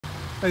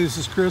Hey, this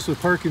is Chris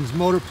with Perkins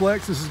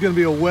Motorplex. This is going to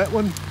be a wet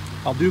one.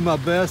 I'll do my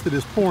best. It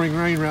is pouring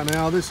rain right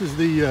now. This is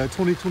the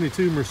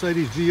 2022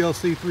 Mercedes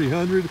GLC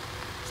 300,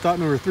 stock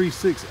number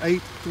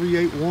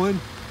 368381.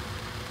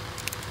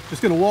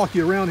 Just going to walk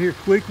you around here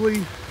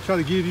quickly, try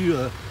to give you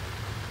a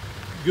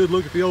good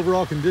look at the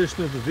overall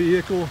condition of the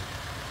vehicle.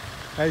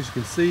 As you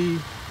can see,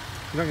 you're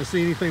not going to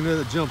see anything there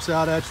that jumps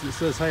out at you that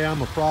says, hey,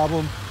 I'm a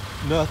problem.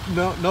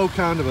 No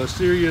kind of a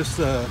serious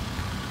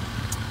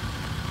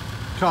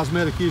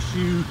cosmetic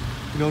issue.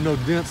 You know, no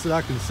dents that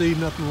I can see,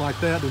 nothing like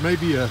that. There may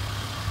be a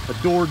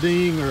door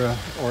ding or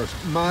a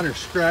minor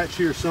scratch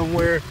here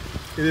somewhere.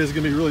 It is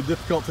going to be really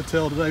difficult to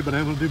tell today, but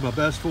I'm going to do my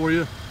best for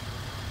you.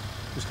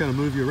 Just kind of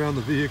move you around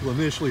the vehicle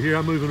initially here.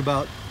 I'm moving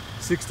about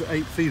 6 to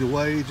 8 feet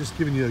away, just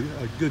giving you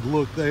a good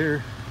look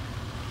there.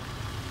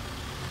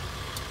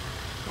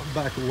 I'll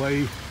back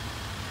away.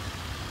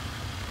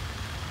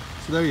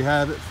 So there you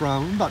have it,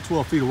 from about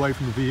 12 feet away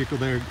from the vehicle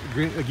there.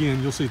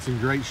 Again, you'll see it's in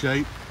great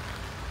shape.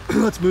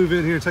 Let's move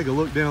in here and take a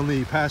look down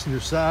the passenger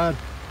side.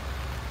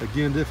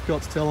 Again,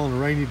 difficult to tell on a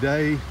rainy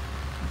day.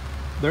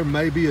 There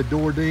may be a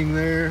door ding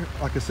there.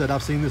 Like I said,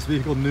 I've seen this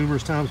vehicle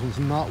numerous times when it's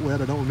not wet.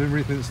 I don't remember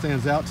anything that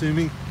stands out to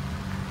me.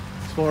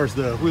 As far as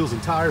the wheels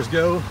and tires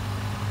go,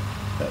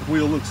 that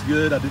wheel looks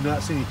good. I do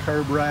not see any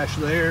curb rash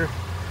there.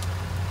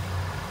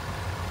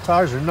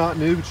 Tires are not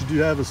new, but you do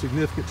have a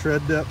significant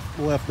tread depth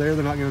left there.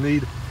 They're not going to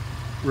need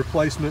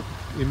replacement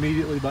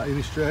immediately by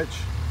any stretch.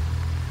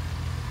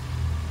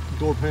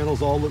 Door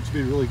panels all look to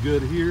be really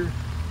good here.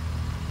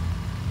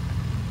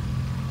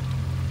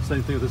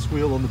 Same thing with this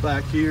wheel on the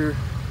back here.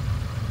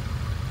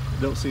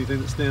 Don't see anything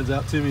that stands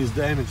out to me as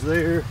damage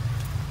there.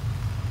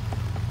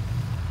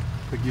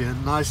 Again,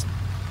 nice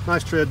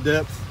tread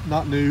depth,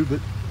 not new,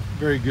 but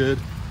very good.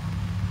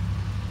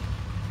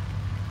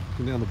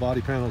 Looking down the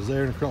body panels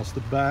there and across the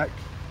back.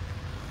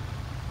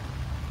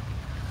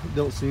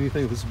 Don't see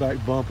anything with this back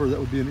bumper that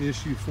would be an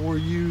issue for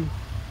you.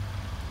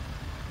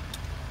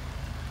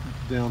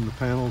 Down the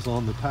panels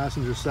on the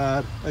passenger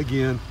side.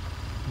 Again,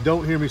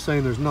 don't hear me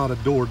saying there's not a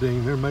door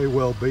ding. There may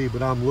well be,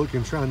 but I'm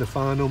looking, trying to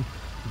find them.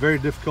 Very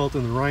difficult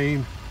in the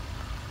rain.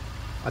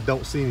 I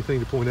don't see anything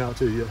to point out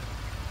to you.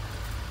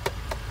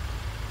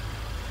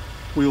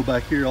 Wheel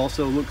back here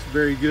also looks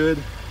very good.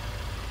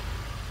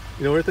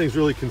 You know, everything's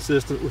really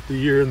consistent with the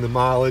year and the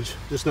mileage.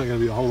 There's not going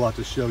to be a whole lot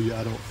to show you,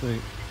 I don't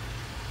think.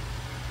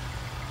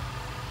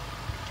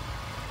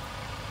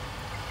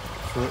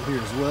 Front here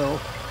as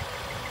well.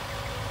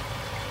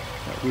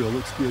 That wheel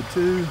looks good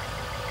too.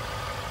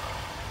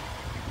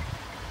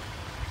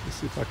 Let's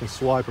see if I can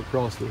swipe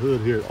across the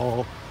hood here at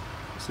all.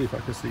 See if I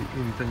can see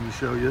anything to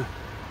show you.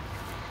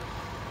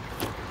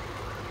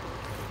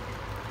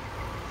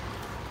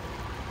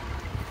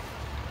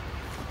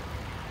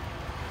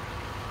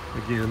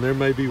 Again, there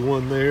may be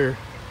one there,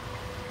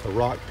 a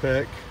rock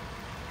peck.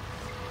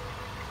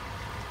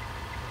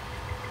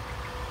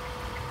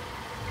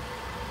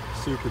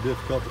 Super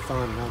difficult to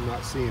find, and I'm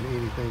not seeing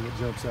anything that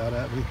jumps out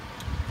at me.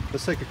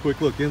 Let's take a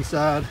quick look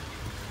inside.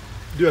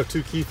 We do have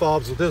 2 key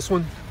fobs with this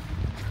one.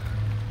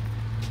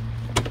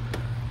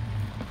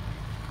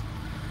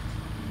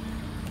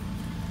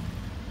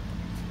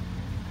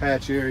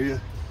 Hatch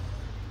area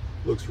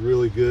looks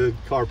really good.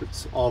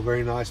 Carpet's all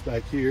very nice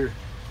back here.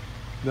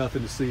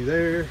 Nothing to see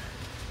there.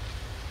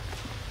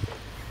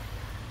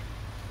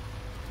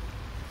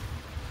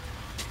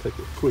 Take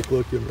a quick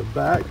look in the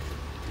back.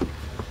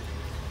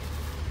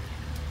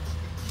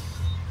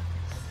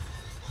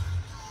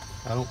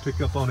 I don't pick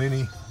up on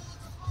any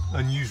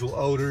unusual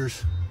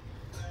odors.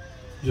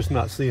 Just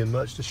not seeing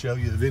much to show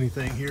you of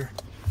anything here.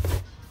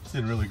 It's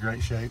in really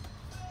great shape.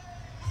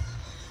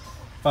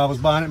 If I was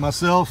buying it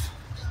myself,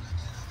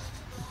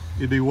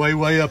 it'd be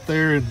way up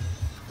there and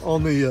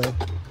on the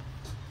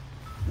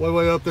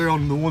way up there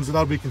on the ones that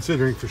I'd be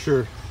considering for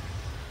sure.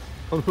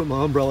 I'm gonna put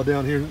my umbrella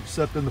down here and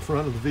set in the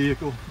front of the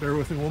vehicle. Bear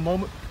with me one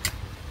moment.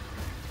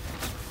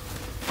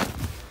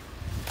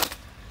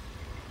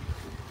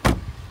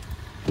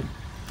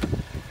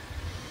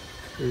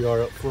 Here you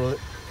are up front.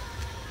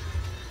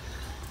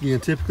 Again,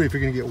 typically if you're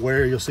gonna get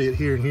wear, you'll see it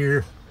here and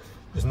here.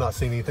 Just not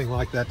seeing anything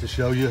like that to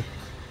show you.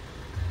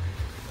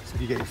 So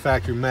you get your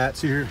factory mats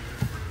here.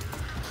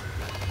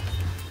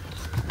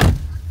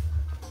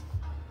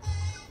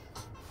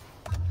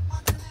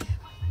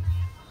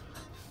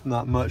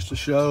 Not much to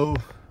show.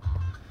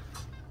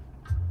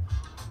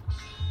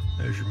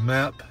 There's your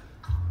map.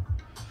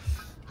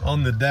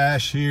 On the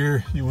dash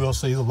here, you will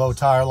see the low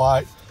tire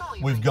light.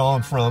 We've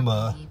gone from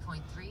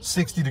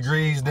 60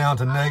 degrees down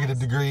to negative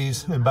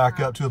degrees and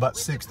back up to about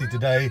 60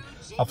 today.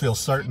 I feel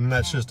certain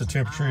that's just a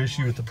temperature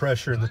issue with the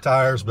pressure in the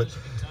tires, but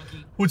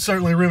would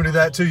certainly remedy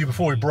that to you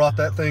before we brought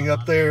that thing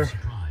up there.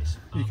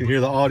 You can hear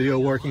the audio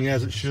working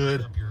as it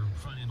should.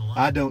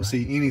 I don't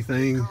see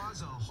anything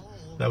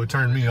that would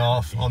turn me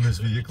off on this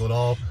vehicle at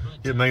all.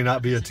 It may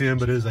not be a 10,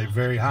 but it is a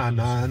very high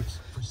 9.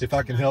 If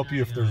I can help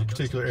you, if there's a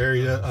particular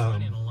area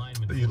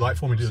that you'd like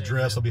for me to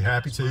address, I'll be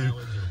happy to. It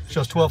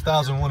shows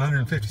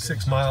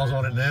 12,156 miles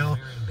on it now.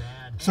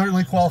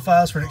 Certainly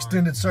qualifies for an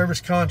extended service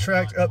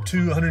contract up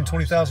to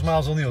 120,000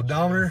 miles on the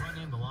odometer.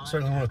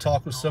 Certainly want to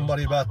talk with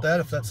somebody about that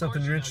if that's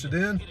something you're interested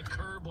in.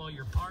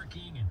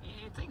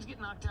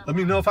 Let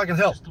me know if I can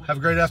help. Have a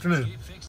great afternoon.